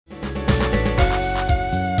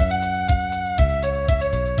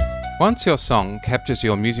Once your song captures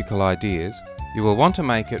your musical ideas, you will want to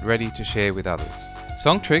make it ready to share with others.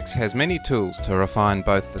 Songtrix has many tools to refine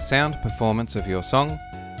both the sound performance of your song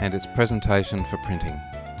and its presentation for printing.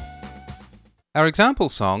 Our example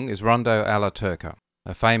song is Rondo alla Turca,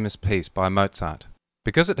 a famous piece by Mozart.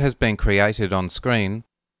 Because it has been created on screen,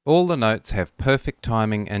 all the notes have perfect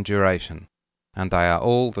timing and duration, and they are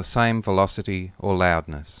all the same velocity or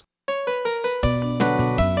loudness.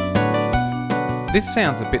 This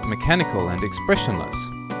sounds a bit mechanical and expressionless,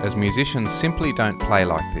 as musicians simply don't play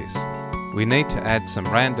like this. We need to add some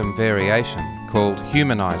random variation called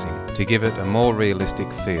humanizing to give it a more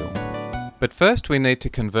realistic feel. But first we need to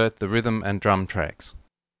convert the rhythm and drum tracks.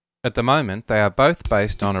 At the moment they are both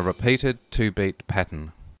based on a repeated 2-beat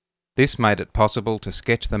pattern. This made it possible to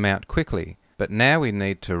sketch them out quickly, but now we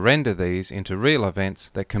need to render these into real events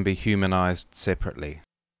that can be humanized separately.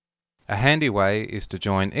 A handy way is to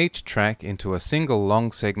join each track into a single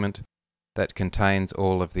long segment that contains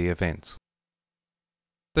all of the events.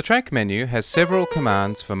 The track menu has several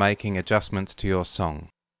commands for making adjustments to your song.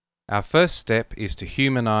 Our first step is to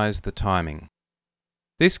humanize the timing.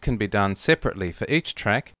 This can be done separately for each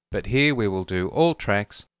track, but here we will do all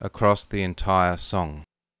tracks across the entire song.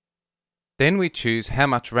 Then we choose how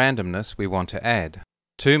much randomness we want to add.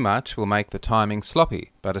 Too much will make the timing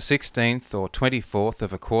sloppy, but a 16th or 24th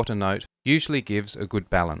of a quarter note usually gives a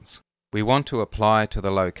good balance. We want to apply to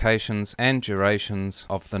the locations and durations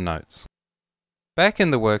of the notes. Back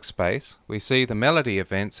in the workspace, we see the melody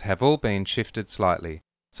events have all been shifted slightly,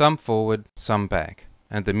 some forward, some back,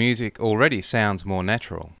 and the music already sounds more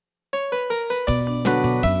natural.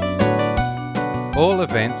 All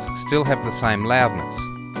events still have the same loudness,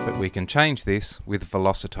 but we can change this with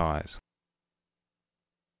Velocitize.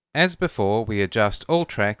 As before, we adjust all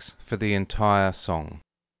tracks for the entire song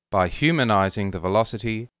by humanizing the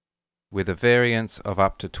velocity with a variance of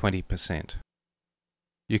up to 20%.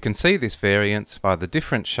 You can see this variance by the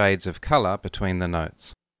different shades of color between the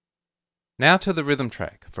notes. Now to the rhythm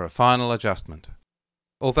track for a final adjustment.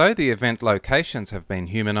 Although the event locations have been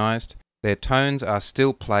humanized, their tones are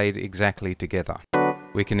still played exactly together.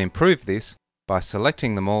 We can improve this by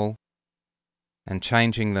selecting them all and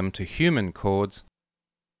changing them to human chords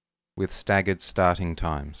with staggered starting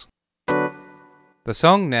times. The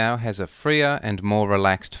song now has a freer and more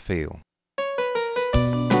relaxed feel.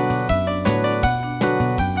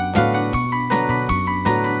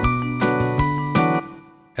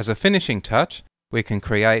 As a finishing touch, we can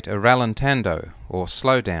create a rallentando or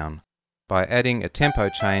slowdown by adding a tempo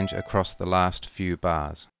change across the last few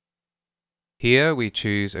bars. Here we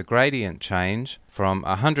choose a gradient change from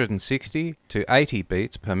 160 to 80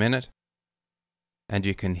 beats per minute, and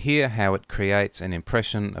you can hear how it creates an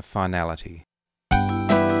impression of finality.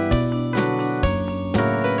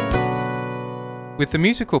 With the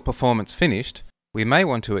musical performance finished, we may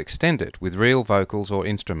want to extend it with real vocals or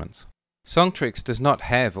instruments. Songtrix does not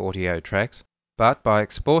have audio tracks, but by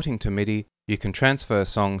exporting to MIDI, you can transfer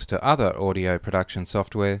songs to other audio production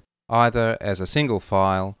software, either as a single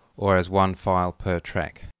file or as one file per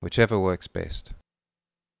track, whichever works best.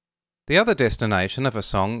 The other destination of a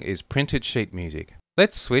song is printed sheet music.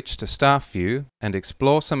 Let's switch to Staff View and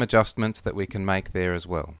explore some adjustments that we can make there as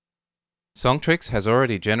well. Songtrix has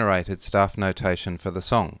already generated staff notation for the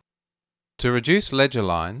song. To reduce ledger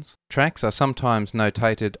lines, tracks are sometimes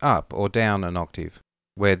notated up or down an octave.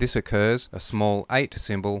 Where this occurs, a small 8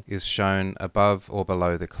 symbol is shown above or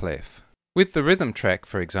below the clef. With the rhythm track,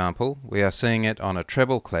 for example, we are seeing it on a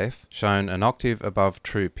treble clef shown an octave above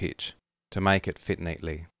true pitch to make it fit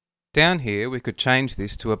neatly. Down here we could change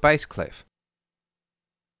this to a bass clef,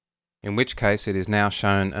 in which case it is now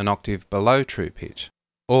shown an octave below true pitch,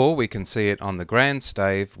 or we can see it on the grand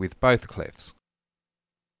stave with both clefs,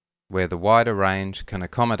 where the wider range can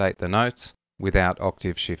accommodate the notes without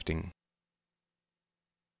octave shifting.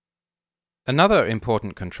 Another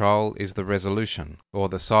important control is the resolution, or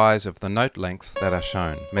the size of the note lengths that are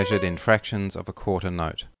shown, measured in fractions of a quarter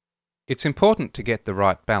note. It's important to get the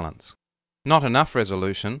right balance. Not enough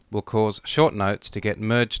resolution will cause short notes to get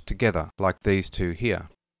merged together, like these two here,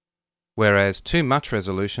 whereas too much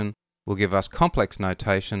resolution will give us complex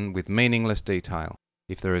notation with meaningless detail,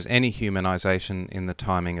 if there is any humanization in the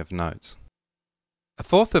timing of notes. A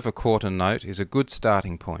fourth of a quarter note is a good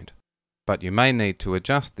starting point, but you may need to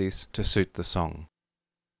adjust this to suit the song.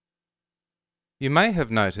 You may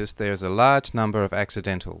have noticed there is a large number of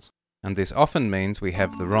accidentals, and this often means we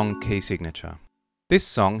have the wrong key signature. This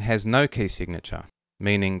song has no key signature,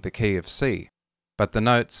 meaning the key of C, but the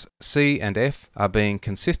notes C and F are being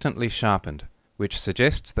consistently sharpened, which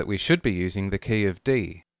suggests that we should be using the key of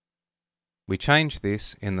D. We change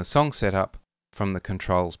this in the song setup from the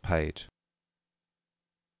controls page.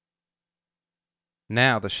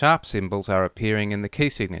 Now the sharp symbols are appearing in the key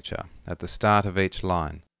signature at the start of each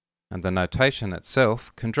line, and the notation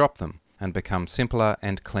itself can drop them and become simpler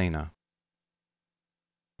and cleaner.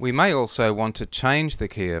 We may also want to change the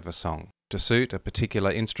key of a song to suit a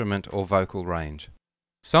particular instrument or vocal range.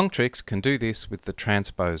 Songtrix can do this with the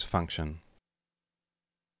transpose function.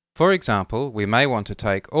 For example, we may want to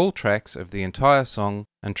take all tracks of the entire song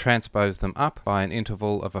and transpose them up by an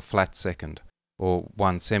interval of a flat second, or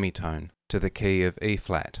one semitone, to the key of E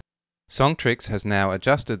flat. Songtrix has now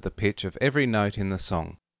adjusted the pitch of every note in the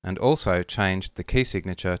song and also changed the key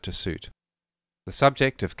signature to suit. The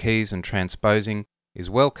subject of keys and transposing is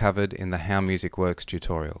well covered in the How Music Works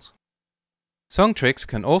tutorials. Songtrix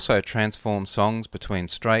can also transform songs between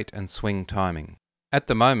straight and swing timing. At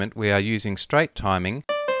the moment we are using straight timing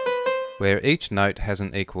where each note has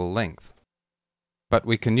an equal length. But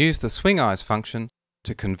we can use the swing eyes function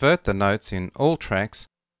to convert the notes in all tracks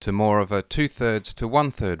to more of a 2/3 to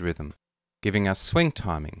 1/3 rhythm, giving us swing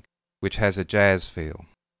timing, which has a jazz feel.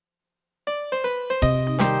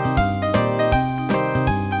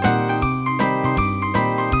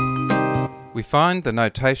 We find the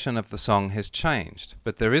notation of the song has changed,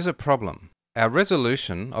 but there is a problem. Our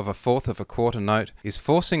resolution of 1/4 of a quarter note is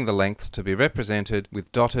forcing the lengths to be represented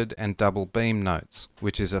with dotted and double beam notes,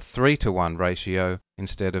 which is a 3:1 ratio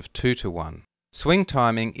instead of 2:1. Swing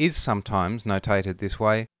timing is sometimes notated this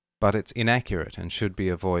way, but it's inaccurate and should be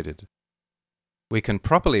avoided. We can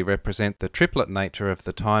properly represent the triplet nature of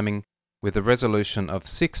the timing with a resolution of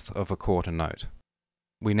 1/6 of a quarter note.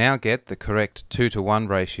 We now get the correct 2:1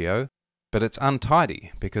 ratio, but it's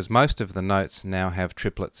untidy because most of the notes now have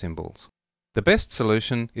triplet symbols. The best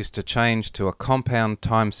solution is to change to a compound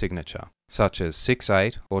time signature, such as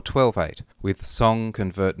 6/8 or 12/8 with song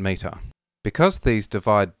convert meter. Because these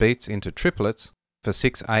divide beats into triplets, for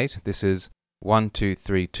 6/8 this is 1 2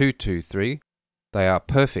 3 2 2 3, they are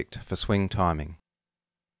perfect for swing timing.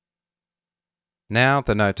 Now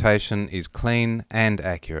the notation is clean and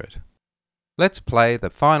accurate. Let's play the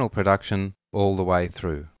final production all the way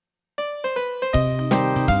through.